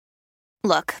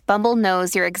Look, Bumble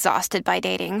knows you're exhausted by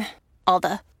dating. All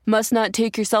the must not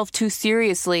take yourself too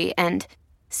seriously and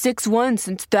 6'1"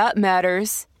 since that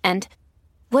matters. And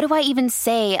what do I even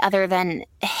say other than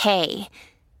hey?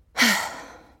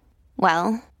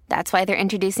 Well, that's why they're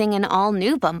introducing an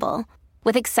all-new Bumble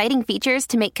with exciting features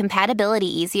to make compatibility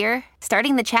easier,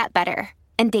 starting the chat better,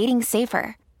 and dating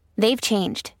safer. They've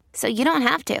changed, so you don't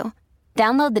have to.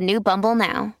 Download the new Bumble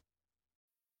now.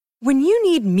 When you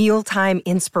need mealtime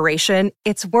inspiration,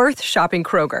 it's worth shopping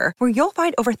Kroger, where you'll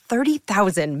find over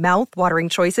 30,000 mouth-watering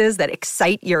choices that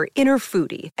excite your inner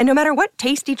foodie. And no matter what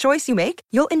tasty choice you make,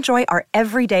 you'll enjoy our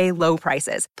everyday low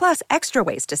prices, plus extra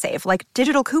ways to save, like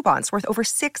digital coupons worth over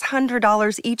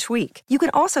 $600 each week. You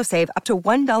can also save up to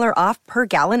 $1 off per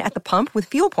gallon at the pump with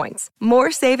fuel points.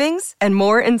 More savings and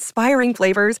more inspiring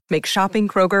flavors make shopping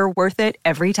Kroger worth it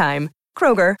every time.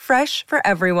 Kroger, fresh for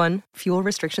everyone. Fuel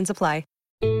restrictions apply.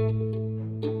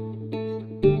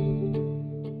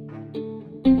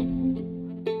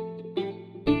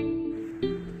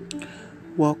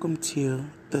 Welcome to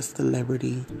the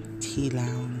Celebrity Tea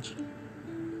Lounge.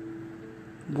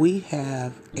 We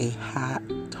have a hot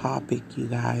topic, you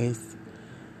guys.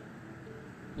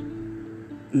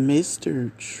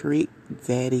 Mr. Trick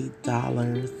Daddy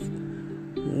Dollars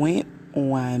went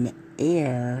on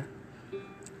air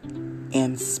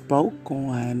and spoke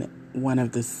on one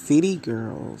of the city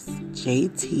girls,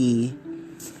 JT,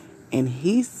 and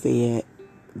he said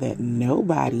that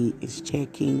nobody is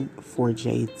checking for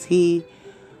JT.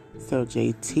 So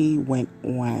JT went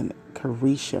on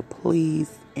Caresha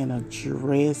Please and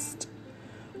addressed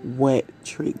what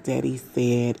Trick Daddy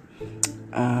said.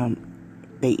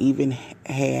 They even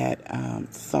had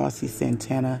Saucy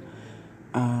Santana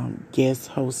guest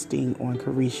hosting on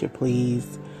Caresha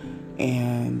Please,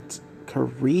 and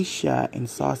Caresha and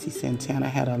Saucy Santana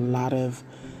had a lot of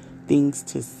things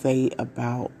to say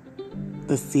about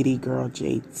the city girl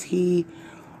JT,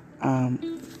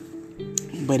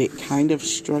 but it kind of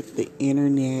struck the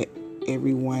internet.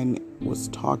 Everyone was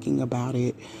talking about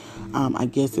it. I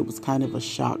guess it was kind of a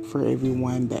shock for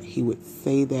everyone that he would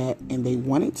say that, and they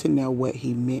wanted to know what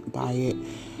he meant by it.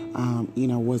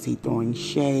 Was he throwing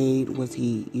shade? Was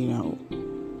he,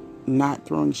 not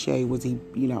throwing shade? Was he,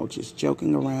 just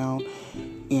joking around?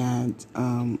 And,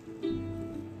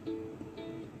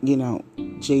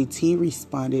 JT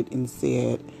responded and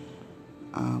said,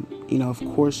 of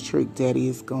course Trick Daddy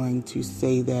is going to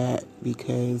say that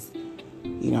because,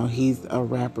 he's a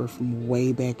rapper from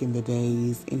way back in the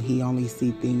days and he only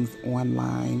see things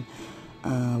online.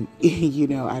 I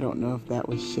don't know if that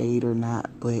was shade or not,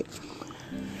 but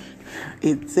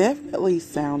it definitely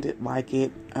sounded like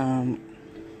it.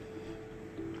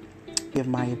 Give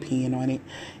my opinion on it.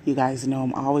 You guys know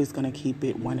I'm always going to keep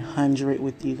it 100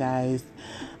 with you guys.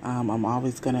 I'm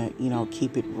always going to,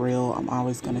 keep it real. I'm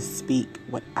always going to speak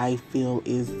what I feel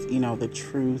is, the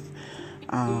truth.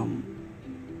 And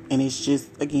it's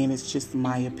just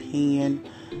my opinion,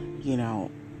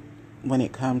 when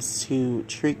it comes to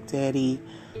Trick Daddy.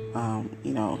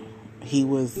 He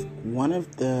was one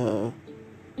of the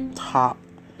top,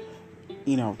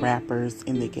 rappers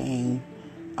in the game.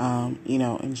 And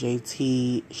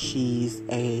JT, she's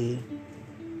a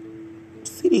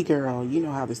city girl. You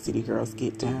know how the city girls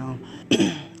get down.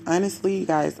 Honestly, you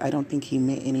guys, I don't think he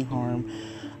meant any harm.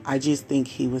 I just think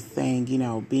he was saying,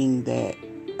 being that,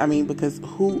 because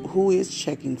who is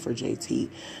checking for JT?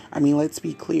 Let's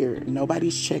be clear.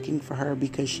 Nobody's checking for her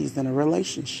because she's in a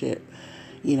relationship.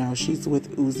 She's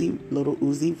with little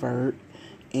Uzi Vert,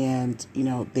 and,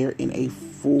 they're in a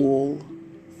full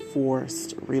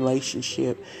forced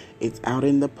relationship. It's out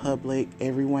in the public.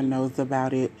 Everyone knows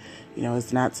about it.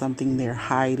 It's not something they're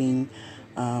hiding.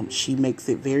 She makes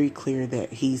it very clear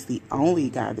that he's the only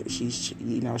guy that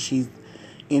she's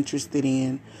interested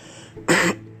in.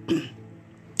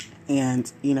 And,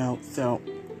 so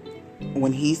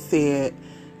when he said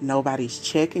nobody's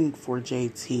checking for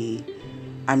JT,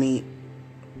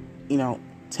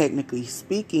 technically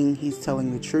speaking, he's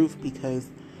telling the truth because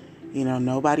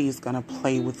nobody is going to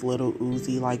play with little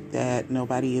Uzi like that.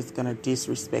 Nobody is going to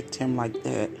disrespect him like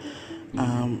that.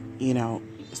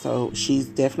 So she's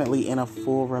definitely in a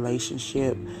full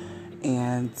relationship,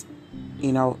 and,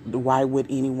 why would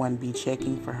anyone be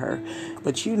checking for her?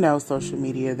 But social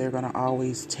media, they're going to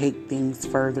always take things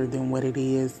further than what it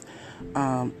is.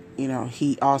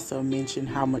 He also mentioned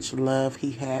how much love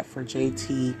he had for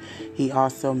JT. He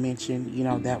also mentioned,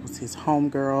 that was his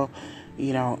homegirl.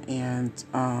 And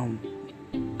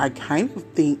I kind of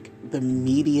think the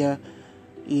media,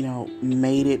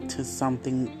 made it to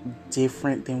something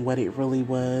different than what it really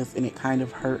was, and it kind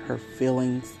of hurt her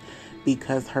feelings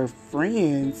because her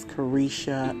friends,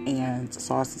 Carisha and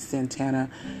Saucy Santana,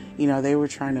 they were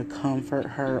trying to comfort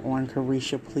her on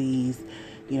Carisha Please.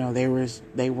 They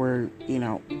were,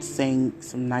 saying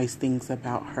some nice things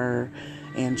about her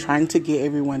and trying to get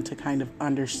everyone to kind of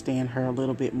understand her a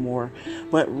little bit more.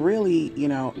 But really,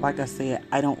 like I said,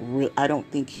 I don't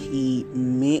think he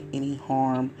meant any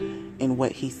harm in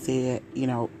what he said.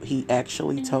 He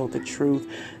actually told the truth.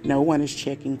 No one is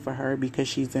checking for her because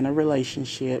she's in a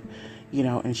relationship,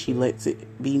 and she lets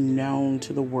it be known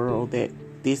to the world that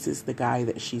this is the guy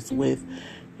that she's with.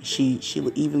 She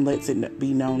even lets it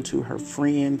be known to her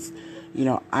friends.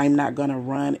 I'm not going to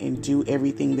run and do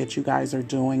everything that you guys are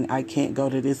doing. I can't go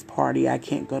to this party. I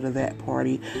can't go to that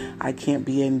party. I can't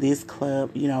be in this club.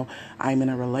 I'm in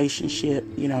a relationship.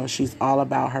 She's all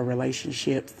about her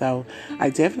relationship. So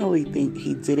I definitely think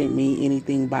he didn't mean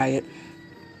anything by it.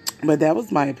 But that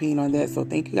was my opinion on that. So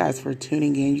thank you guys for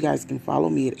tuning in. You guys can follow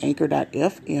me at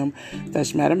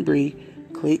anchor.fm/Madam Bree.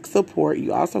 Click support.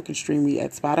 You also can stream me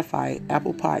at Spotify,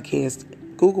 Apple Podcasts,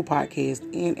 Google Podcasts,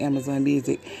 and Amazon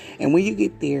Music. And when you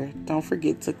get there, don't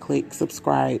forget to click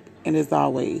subscribe. And as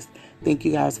always, thank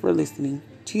you guys for listening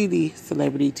to the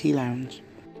Celebrity Tea Lounge.